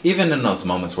in those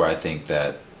moments where I think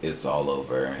that it's all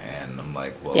over and I'm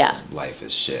like, well, life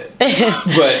is shit.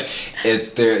 But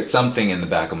there's something in the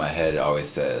back of my head that always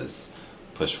says,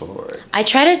 push forward. I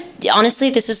try to, honestly,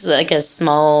 this is like a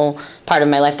small part of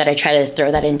my life that I try to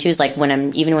throw that into, is like when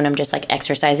I'm just like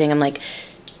exercising, I'm like,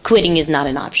 quitting is not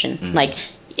an option. Like,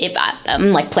 if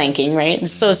I'm like planking, right?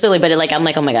 It's so silly, but I'm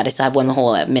like, oh my God, I still have one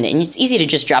whole minute. And it's easy to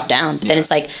just drop down. Then it's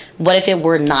like, what if it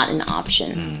were not an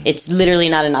option? It's literally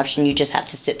not an option. You just have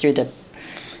to sit through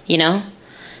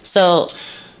So,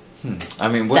 I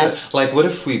mean, what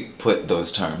if we put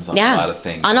those terms on a lot of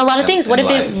things? On a lot of things. What if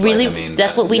it really,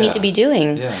 that's what we need to be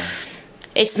doing? Yeah.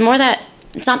 It's more that,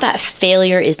 it's not that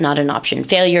failure is not an option.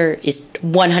 Failure is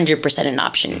 100% an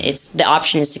option. It's, the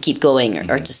option is to keep going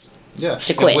or to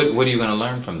quit. And what are you going to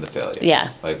learn from the failure?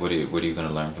 Yeah. Like, what are you going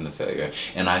to learn from the failure?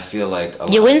 And I feel like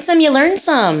you win some, you learn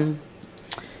some.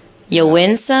 You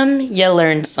win some, you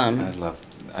learn some.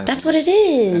 That's what it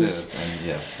is. It is, and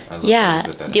yes. I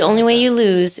love that the only way you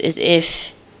lose is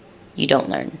if you don't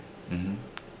learn.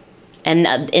 And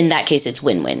in that case, it's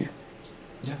win-win.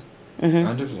 Yeah,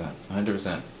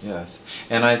 100%, yes.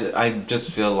 And I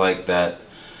just feel like that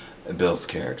it builds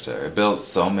character. It builds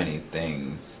so many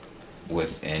things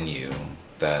within you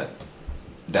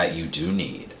that you do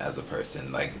need as a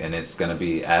person, like, and it's going to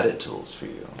be added tools for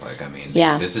you. Like, I mean,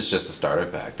 this is just a starter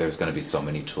pack. There's going to be so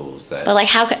many tools that. But like,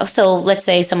 so let's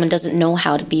say someone doesn't know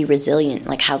how to be resilient.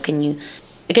 Like, how can you?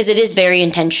 Because it is very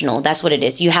intentional. That's what it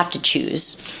is. You have to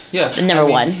choose. Yeah. Number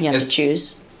one, you have to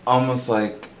choose. Almost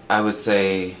like, I would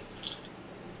say,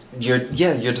 you're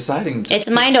deciding it's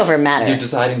mind over matter. You're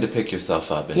deciding to pick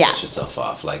yourself up and dust yourself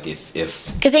off. Like, if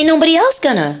because ain't nobody else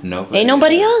gonna. Ain't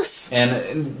nobody else.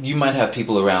 And you might have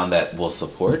people around that will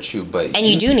support you, but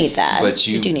you do need that. But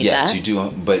you do need that. Yes, you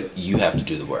do. But you have to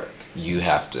do the work. you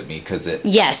have to, because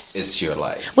yes, it's your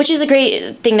life. Which is a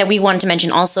great thing that we wanted to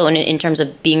mention also in terms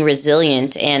of being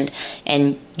resilient and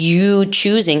you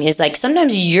choosing is like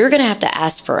sometimes you're gonna have to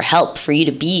ask for help for you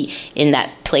to be in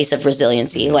that place of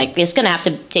resiliency. Mm-hmm. Like it's gonna have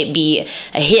to be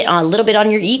a hit on a little bit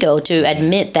on your ego to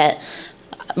admit that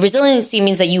resiliency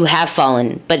means that you have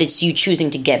fallen, but it's you choosing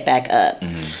to get back up.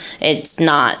 Mm-hmm. It's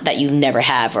not that you never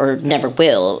have or never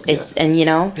will. It's and you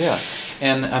know. Yeah,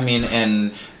 and I mean,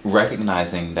 and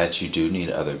recognizing that you do need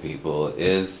other people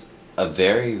is a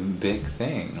very big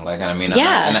thing. Like, I mean,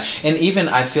 yeah. And even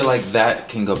I feel like that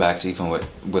can go back to even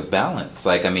with balance.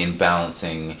 Like, I mean,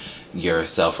 balancing your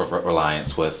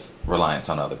self-reliance with reliance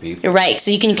on other people. Right.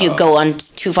 So you can go on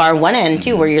too far on one end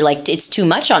too, where you're like, it's too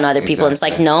much on other people. Exactly. And it's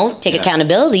like, no, take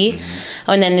accountability.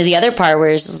 Mm-hmm. And then the other part where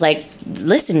it's like,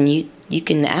 listen, you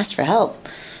can ask for help.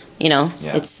 You know,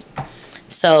 it's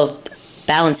so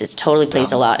balance is totally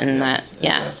plays a lot in that.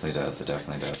 Yeah. It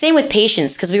definitely does. Same with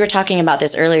patience, because we were talking about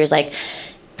this earlier. It's like,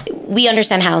 we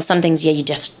understand how some things, you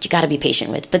got to be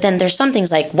patient with. But then there's some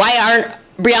things like, why aren't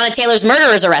Breonna Taylor's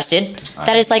murderers arrested?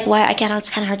 That is like, why I can't. It's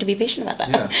kind of hard to be patient about that.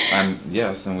 Yeah,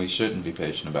 yes, and we shouldn't be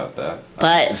patient about that.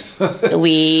 But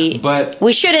we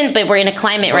shouldn't. But we're in a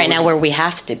climate right now where we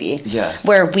have to be. Yes.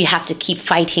 Where we have to keep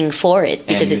fighting for it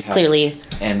because it's clearly.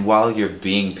 And while you're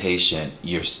being patient,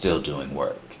 you're still doing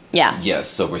work. Yeah. Yes,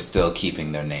 so we're still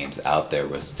keeping their names out there.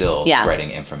 We're still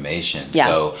spreading information. Yeah.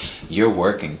 So you're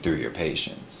working through your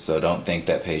patience. So don't think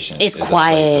that patience is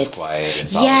quiet. A place of quiet and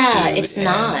solitude. Yeah, it's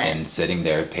not. And sitting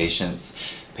there,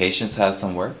 patience has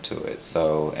some work to it.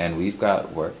 So, and we've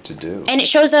got work to do. And it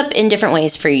shows up in different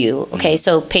ways for you. Okay,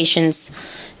 so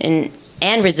patience and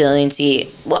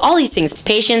resiliency. Well, all these things,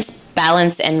 patience,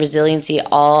 balance, and resiliency,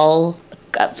 all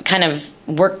kind of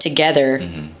work together.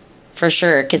 Mm-hmm. For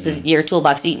sure, because your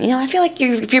toolbox. You know, I feel like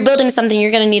if you're building something, you're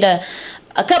going to need a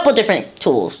couple different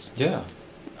tools. Yeah.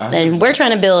 And we're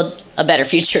trying to build a better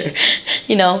future.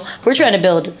 You know, we're trying to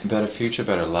build a better future,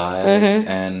 better lives,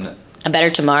 and a better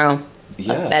tomorrow.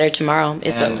 Yes. A better tomorrow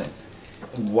is and what.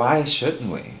 Why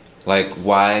shouldn't we? Like,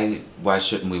 why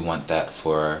shouldn't we want that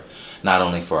for not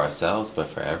only for ourselves but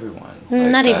for everyone?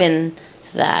 Not even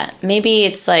that. Maybe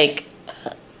it's like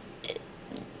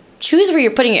choose where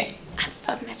you're putting your.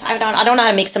 I don't know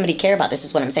how to make somebody care about this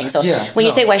is what I'm saying. So when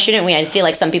you say why shouldn't we, I feel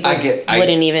like some people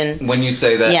wouldn't even. When you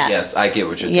say that, yes, I get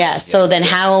what you're saying. Yeah, so then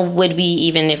how would we,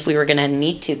 even if we were going to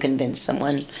need to convince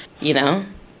someone, you know?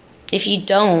 If you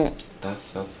don't.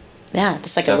 That's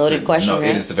like a loaded question, right?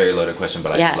 It is a very loaded question,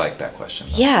 but I do like that question.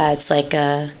 Though. Yeah, it's like,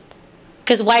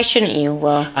 because why shouldn't you?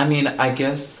 Well. I mean, I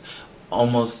guess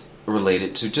almost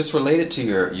related to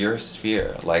your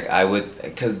sphere. Like I would,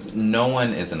 because no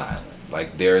one is an island.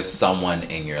 Like there's someone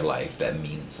in your life that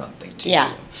means something to you,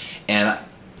 and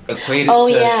equate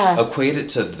it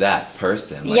to that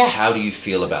person. Like, how do you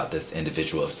feel about this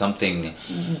individual? If something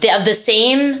of the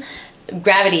same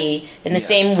gravity and the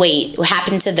same weight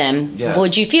happened to them, what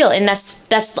would you feel? And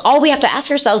that's all we have to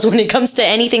ask ourselves when it comes to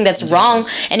anything that's wrong,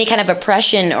 any kind of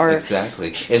oppression or exactly.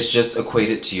 It's just equate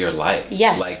it to your life.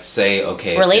 Yes. Like say,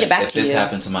 okay, relate it back to if this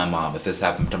happened to my mom, if this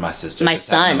happened to my sister, my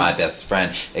son, to my best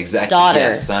friend, exactly,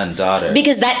 daughter, son, daughter,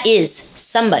 because that is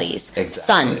somebody's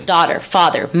son, daughter,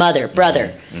 father, mother,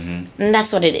 brother, and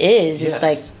that's what it is. Yes.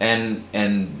 It's like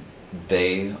and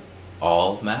they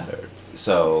all matter.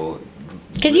 So.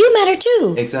 Because you matter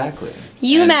too. Exactly.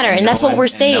 You matter, and that's what we're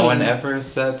saying. No one ever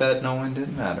said that no one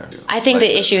didn't matter. I think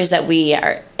the issue is that we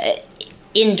are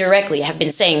indirectly have been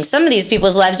saying some of these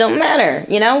people's lives don't matter.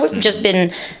 You know, we've just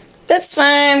been, that's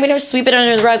fine, we don't sweep it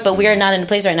under the rug, but we are not in a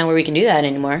place right now where we can do that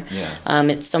anymore. Yeah.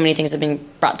 It's so many things have been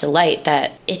brought to light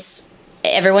that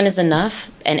everyone is enough,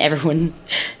 and everyone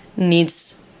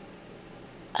needs,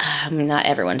 not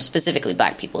everyone, specifically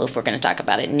Black people, if we're going to talk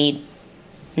about it, need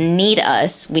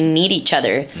us. We need each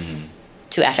other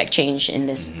to affect change in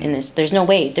this. In this, there's no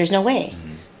way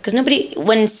because nobody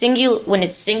when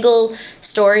it's single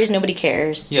stories, nobody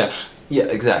cares. Yeah,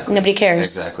 exactly. Nobody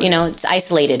cares. Exactly. You know, it's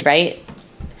isolated, right?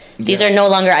 These are no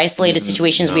longer isolated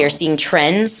situations. No. We are seeing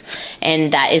trends,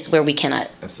 and that is where we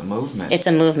cannot. It's a movement. It's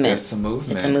a movement. It's a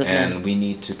movement. It's a movement, and we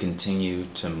need to continue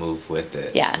to move with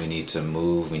it. Yeah, we need to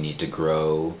move. We need to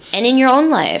grow. And in your own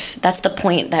life, that's the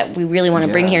point that we really want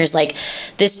to bring here. Is like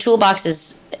this toolbox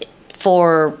is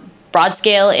for broad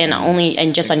scale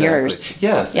and just on yours.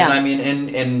 Yes, and I mean,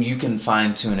 and you can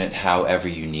fine tune it however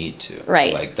you need to.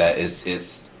 Right, like that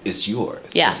is. It's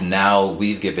yours. Yeah. 'Cause now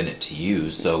we've given it to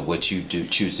you, so what you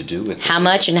choose to do with it. How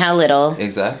much and how little.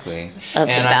 Exactly. Of and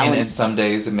the balance. I mean, and some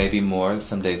days it may be more,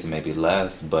 some days it may be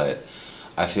less, but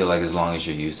I feel like as long as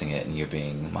you're using it and you're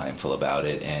being mindful about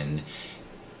it and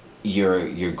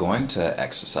you're going to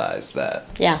exercise that.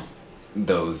 Yeah.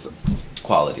 those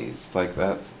qualities. Like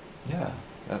that's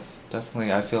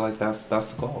definitely, I feel like that's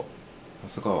the goal.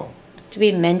 That's the goal. Did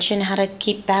we mention how to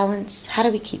keep balance? How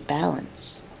do we keep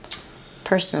balance?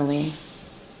 Personally,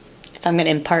 if I'm going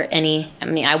to impart any,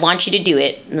 I want you to do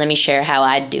it. Let me share how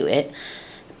I do it.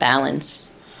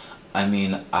 Balance. I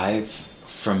mean,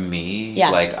 for me,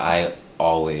 yeah. like, I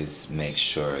always make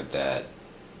sure that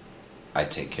I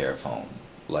take care of home.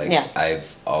 Like, yeah.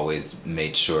 I've always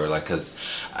made sure, like, because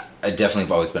I definitely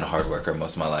have always been a hard worker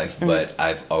most of my life, but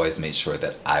I've always made sure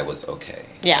that I was okay.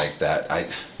 Yeah. Like,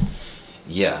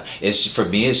 for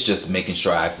me, it's just making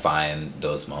sure I find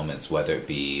those moments, whether it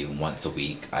be once a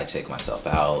week, I take myself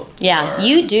out. Yeah,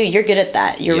 you do. You're good at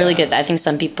that. You're really good at that. I think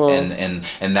some people... And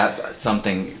that's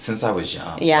something, since I was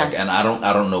young. Yeah. Like, and I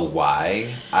don't know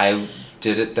why I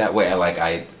did it that way.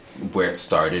 Where it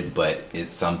started, but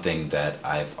it's something that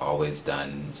I've always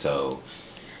done. So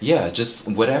yeah, just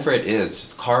whatever it is,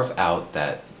 just carve out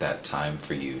that time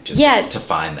for you just to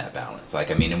find that balance. Like,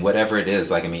 and whatever it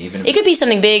is, like, even if it could be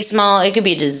something big, small, it could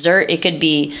be a dessert, it could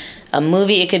be a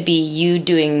movie, it could be you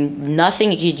doing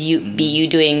nothing, it could be you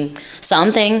doing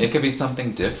something. It could be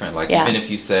something different. Like, even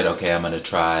if you said, okay, I'm going to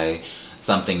try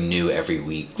something new every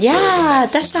week. Yeah,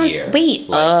 that sounds... year. Wait.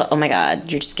 Like, oh my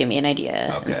God, you're just giving me an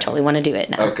idea. Okay. I totally want to do it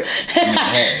now. Okay.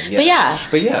 Hey, yeah.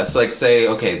 But yeah, it's like, say,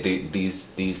 okay,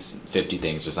 these 50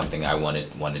 things or something I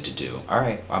wanted to do. All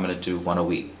right, I'm gonna do one a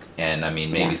week. And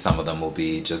maybe some of them will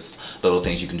be just little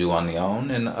things you can do on your own,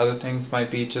 and other things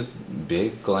might be just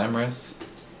big, glamorous.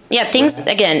 Yeah,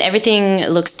 again, everything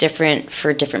looks different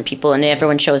for different people, and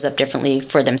everyone shows up differently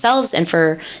for themselves and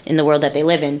in the world that they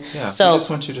live in. Yeah, so I just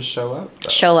want you to show up. Though.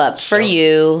 Show up for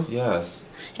you. Yes.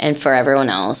 And for everyone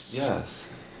else. Yes.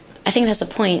 I think that's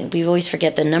the point. We always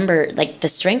forget the number, like the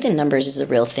strength in numbers is a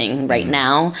real thing right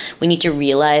now. We need to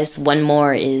realize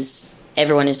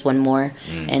everyone is one more,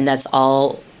 and that's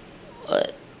all.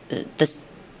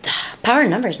 This power in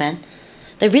numbers, man.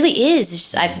 There really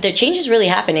is. The change is really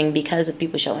happening because of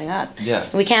people showing up.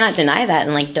 Yes. We cannot deny that,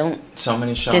 and don't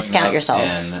discount yourself.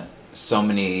 And so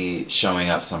many showing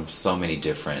up from so many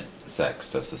different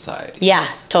sects of society. Yeah,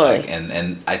 totally.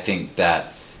 And I think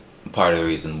that's part of the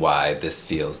reason why this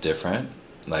feels different.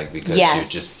 Like,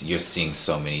 because you're seeing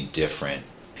so many different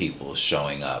people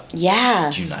showing up.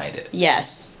 Yeah. United.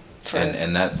 Yes.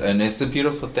 And it's a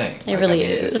beautiful thing. It really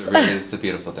is. It's a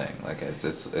beautiful thing. Like,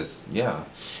 it's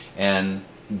and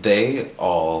they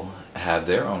all have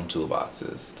their own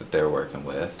toolboxes that they're working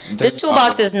with. This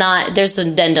toolbox is not... There's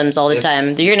addendums all the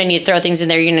time. You're going to need to throw things in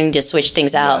there. You're going to need to switch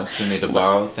things out. So you need to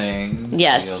borrow things.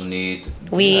 Yes. You'll need...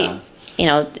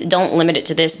 don't limit it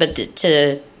to this, but it's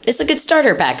a good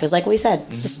starter pack. Because like we said,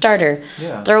 it's a starter.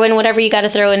 Yeah. Throw in whatever you got to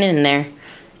throw in there.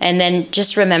 And then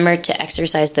just remember to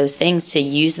exercise those things, to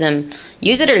use them.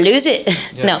 Use it or lose it.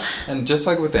 Yeah. No. And just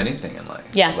like with anything in life.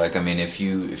 Yeah. Like, if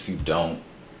you don't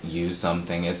use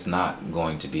something, it's not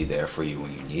going to be there for you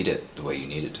when you need it the way you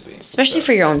need it to be. Especially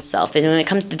for your own self. And when it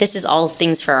comes to this, is all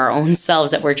things for our own selves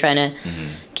that we're trying to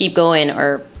keep going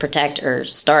or protect or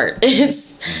start.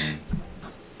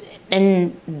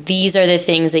 And these are the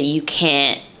things that you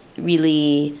can't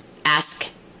really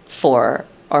ask for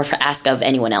or ask of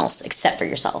anyone else except for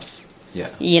yourself. Yeah.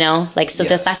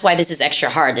 That's why this is extra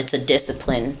hard. It's a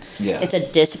discipline. Yeah. It's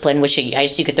a discipline, which I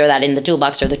guess you could throw that in the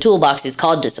toolbox, or the toolbox is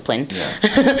called discipline. Yeah.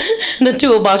 The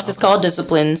toolbox is called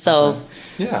discipline, so...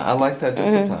 Yeah, I like that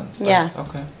discipline. Yeah.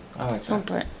 Okay. I like so that.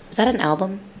 Important. Is that an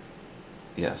album?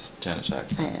 Yes, Janet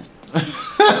Jackson.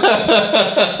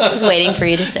 I was waiting for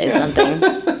you to say something.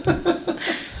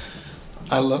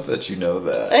 I love that you know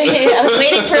that. I was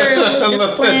waiting for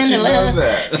discipline. I love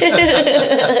that you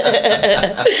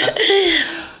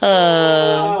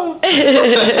know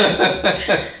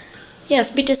that.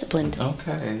 Yes, be disciplined.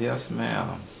 Okay, yes,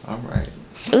 ma'am. All right.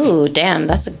 Ooh, damn,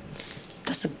 that's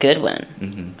a good one.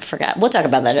 I forgot. We'll talk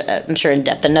about that, I'm sure, in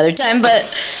depth another time. But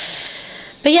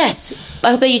yes,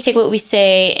 I hope that you take what we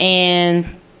say and...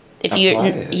 If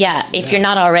you're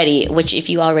not already, which if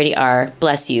you already are,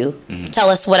 bless you. Tell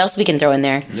us what else we can throw in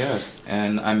there. Yes,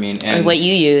 and what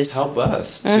you use. Help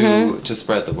us to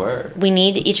spread the word. We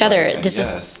need each other.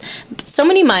 So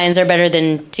many minds are better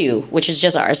than two, which is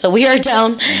just ours. So we are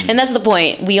down, and that's the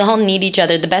point. We all need each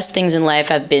other. The best things in life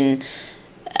have been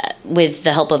with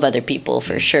the help of other people,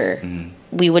 for sure.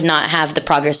 We would not have the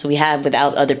progress we have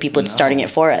without other people starting it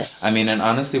for us. And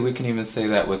honestly, we can even say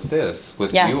that with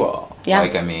you all. Yeah.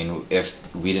 Like, if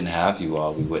we didn't have you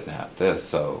all, we wouldn't have this.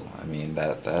 So, we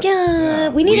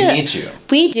need you.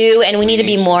 We do, and we need to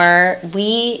be more.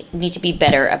 We need to be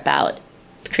better about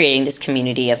creating this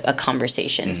community of a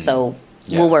conversation. So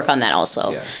we'll work on that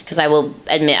also. Yes. Because I will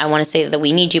admit, I want to say that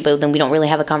we need you, but then we don't really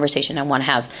have a conversation I want to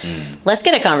have. Let's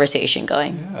get a conversation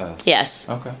going. Yes.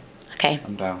 Okay. Okay.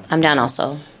 I'm down. I'm down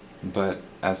also. But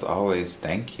as always,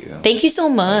 thank you. Thank you so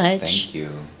much. Thank you.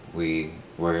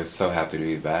 We're so happy to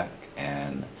be back,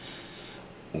 and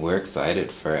we're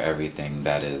excited for everything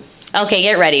that is. Okay,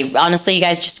 get ready. Honestly, you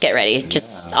guys, just get ready.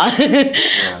 Just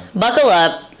buckle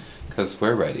up. Because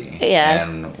we're ready. Yeah.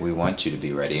 And we want you to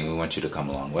be ready, and we want you to come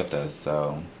along with us.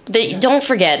 So. Don't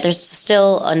forget, there's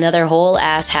still another whole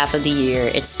ass half of the year.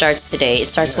 It starts today. It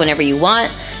starts whenever you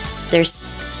want.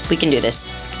 We can do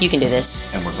this. You can do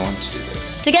this. And we're going to do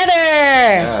this. Together!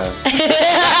 Yes.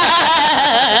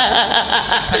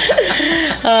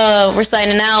 We're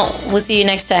signing out. We'll see you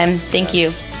next time. Thank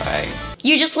you. Bye.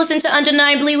 You just listened to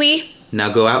Undeniably We. Now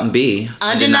go out and be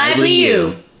Undeniably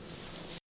You.